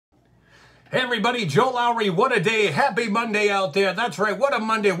Hey everybody, Joe Lowry, what a day. Happy Monday out there. That's right, what a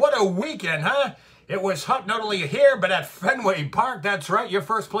Monday, what a weekend, huh? It was hot not only here, but at Fenway Park. That's right, your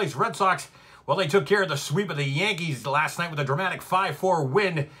first place Red Sox. Well, they took care of the sweep of the Yankees last night with a dramatic 5-4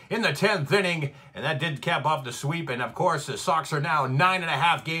 win in the 10th inning. And that did cap off the sweep. And of course, the Sox are now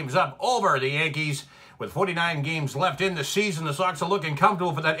 9.5 games up over the Yankees. With 49 games left in the season, the Sox are looking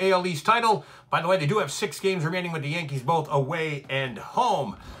comfortable for that AL East title. By the way, they do have 6 games remaining with the Yankees both away and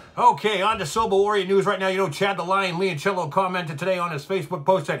home. Okay, on to Sober Warrior news right now. You know, Chad the Lion Leoncello commented today on his Facebook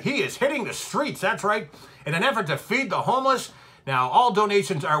post that he is hitting the streets, that's right, in an effort to feed the homeless. Now, all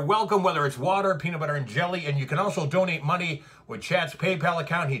donations are welcome, whether it's water, peanut butter, and jelly, and you can also donate money with Chad's PayPal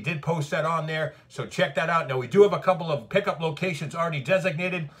account. He did post that on there, so check that out. Now, we do have a couple of pickup locations already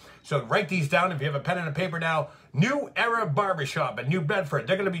designated, so write these down if you have a pen and a paper now. New Era Barbershop in New Bedford,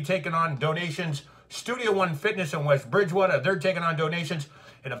 they're going to be taking on donations. Studio One Fitness in West Bridgewater, they're taking on donations.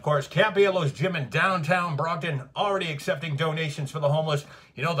 And, of course, Capiello's Gym in downtown Brockton, already accepting donations for the homeless.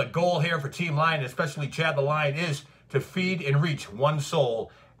 You know, the goal here for Team Lion, especially Chad the Lion, is to feed and reach one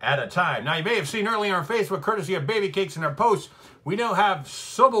soul at a time. Now, you may have seen earlier on Facebook, courtesy of Baby Cakes in our posts, we now have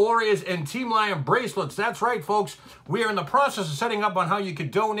Sober Warriors and Team Lion bracelets. That's right, folks. We are in the process of setting up on how you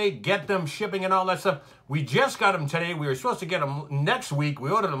could donate, get them, shipping, and all that stuff. We just got them today. We were supposed to get them next week. We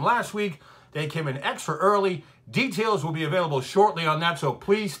ordered them last week. They came in extra early. Details will be available shortly on that, so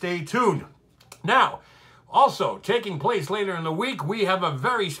please stay tuned. Now, also taking place later in the week, we have a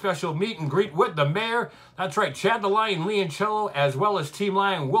very special meet and greet with the mayor. That's right, Chad the Lion Leoncello, as well as Team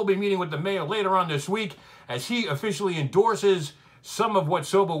Lion, will be meeting with the mayor later on this week as he officially endorses some of what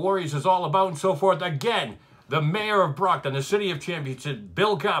Sober Warriors is all about and so forth. Again, the mayor of Brockton, the city of Championship,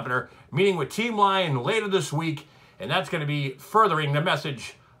 Bill Carpenter, meeting with Team Lion later this week, and that's going to be furthering the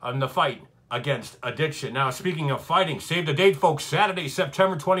message on the fight against addiction. Now, speaking of fighting, save the date, folks. Saturday,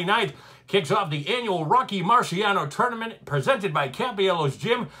 September 29th, kicks off the annual Rocky Marciano tournament presented by Capiello's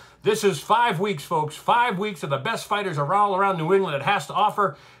Gym. This is 5 weeks, folks. 5 weeks of the best fighters all around New England it has to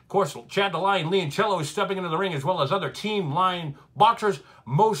offer. Of course, Chad the Lion Leoncello is stepping into the ring, as well as other Team Lion boxers,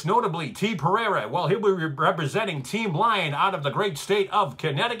 most notably T. Pereira. Well, he'll be representing Team Lion out of the great state of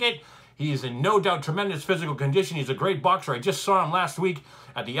Connecticut. He is in no doubt tremendous physical condition. He's a great boxer. I just saw him last week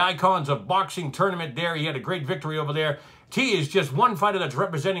at the Icons of Boxing tournament there. He had a great victory over there. T is just one fighter that's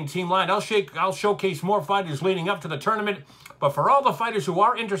representing Team Lion. I'll showcase more fighters leading up to the tournament. But for all the fighters who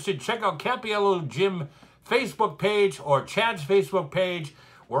are interested, check out Capiello Gym Facebook page or Chad's Facebook page.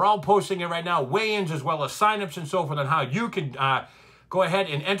 We're all posting it right now. Weigh-ins as well as sign-ups and so forth on how you can go ahead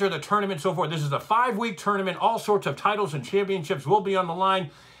and enter the tournament and so forth. This is a 5-week tournament. All sorts of titles and championships will be on the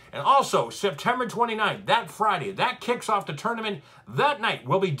line. And also, September 29th, that Friday, that kicks off the tournament. That night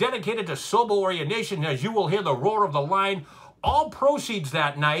will be dedicated to Sober Warrior Nation, as you will hear the roar of the lion. All proceeds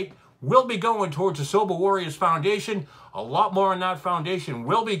that night will be going towards the Sober Warriors Foundation. A lot more on that foundation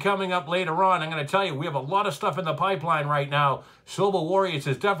will be coming up later on. I'm going to tell you, we have a lot of stuff in the pipeline right now. Sober Warriors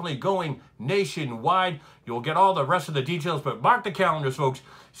is definitely going nationwide. You'll get all the rest of the details, but mark the calendars, folks.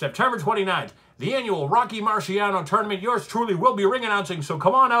 September 29th. The annual Rocky Marciano tournament. Yours truly will be ring announcing, so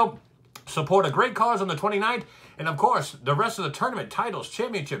come on out, support a great cause on the 29th, and of course, the rest of the tournament, titles,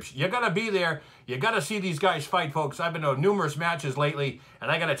 championships, you got to be there. You got to see these guys fight, folks. I've been to numerous matches lately,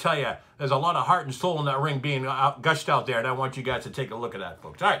 and I got to tell you, there's a lot of heart and soul in that ring being gushed out there, and I want you guys to take a look at that,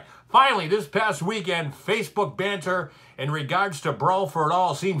 folks. All right, finally, this past weekend, Facebook banter in regards to Brawl for It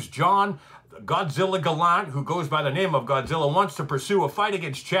All. Seems John Godzilla Gallant, who goes by the name of Godzilla, wants to pursue a fight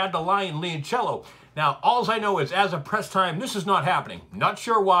against Chad the Lion Leoncello. Now, all I know is, as of press time, this is not happening. Not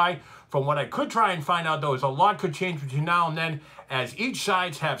sure why. From what I could try and find out, though, is a lot could change between now and then, as each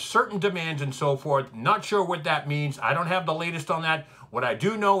sides have certain demands and so forth. Not sure what that means. I don't have the latest on that. What I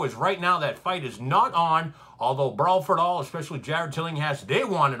do know is right now that fight is not on, although Brawl for It All, especially Jared Tillinghast, they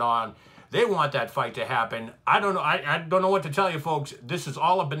want it on. They want that fight to happen. I don't know. I don't know what to tell you, folks. This is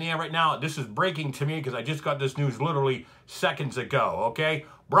all up in the air right now. This is breaking to me because I just got this news literally seconds ago, okay?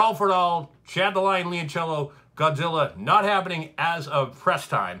 Brawl for It All, Chad the Lion Leoncello, Godzilla, not happening as of press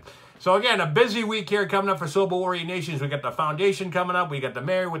time. So again, a busy week here coming up for Sober Warrior Nations. We got the foundation coming up. We got the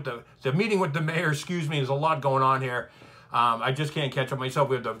mayor with the meeting with the mayor, excuse me. There's a lot going on here. I just can't catch up myself.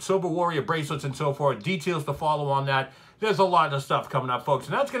 We have the Sober Warrior bracelets and so forth. Details to follow on that. There's a lot of stuff coming up, folks.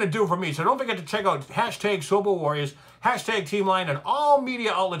 And that's going to do it for me. So don't forget to check out hashtag Sober Warriors, hashtag Team Lion, and all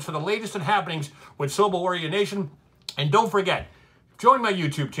media outlets for the latest and happenings with Sober Warrior Nation. And don't forget, join my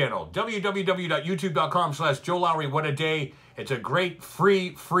YouTube channel, www.youtube.com/Joe Lowry. What a day. It's a great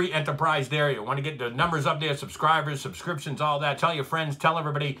free enterprise there. You want to get the numbers up there, subscribers, subscriptions, all that. Tell your friends, tell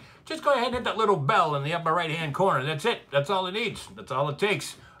everybody. Just go ahead and hit that little bell in the upper right-hand corner. That's it. That's all it needs. That's all it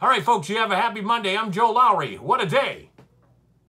takes. All right, folks, you have a happy Monday. I'm Joe Lowry. What a day.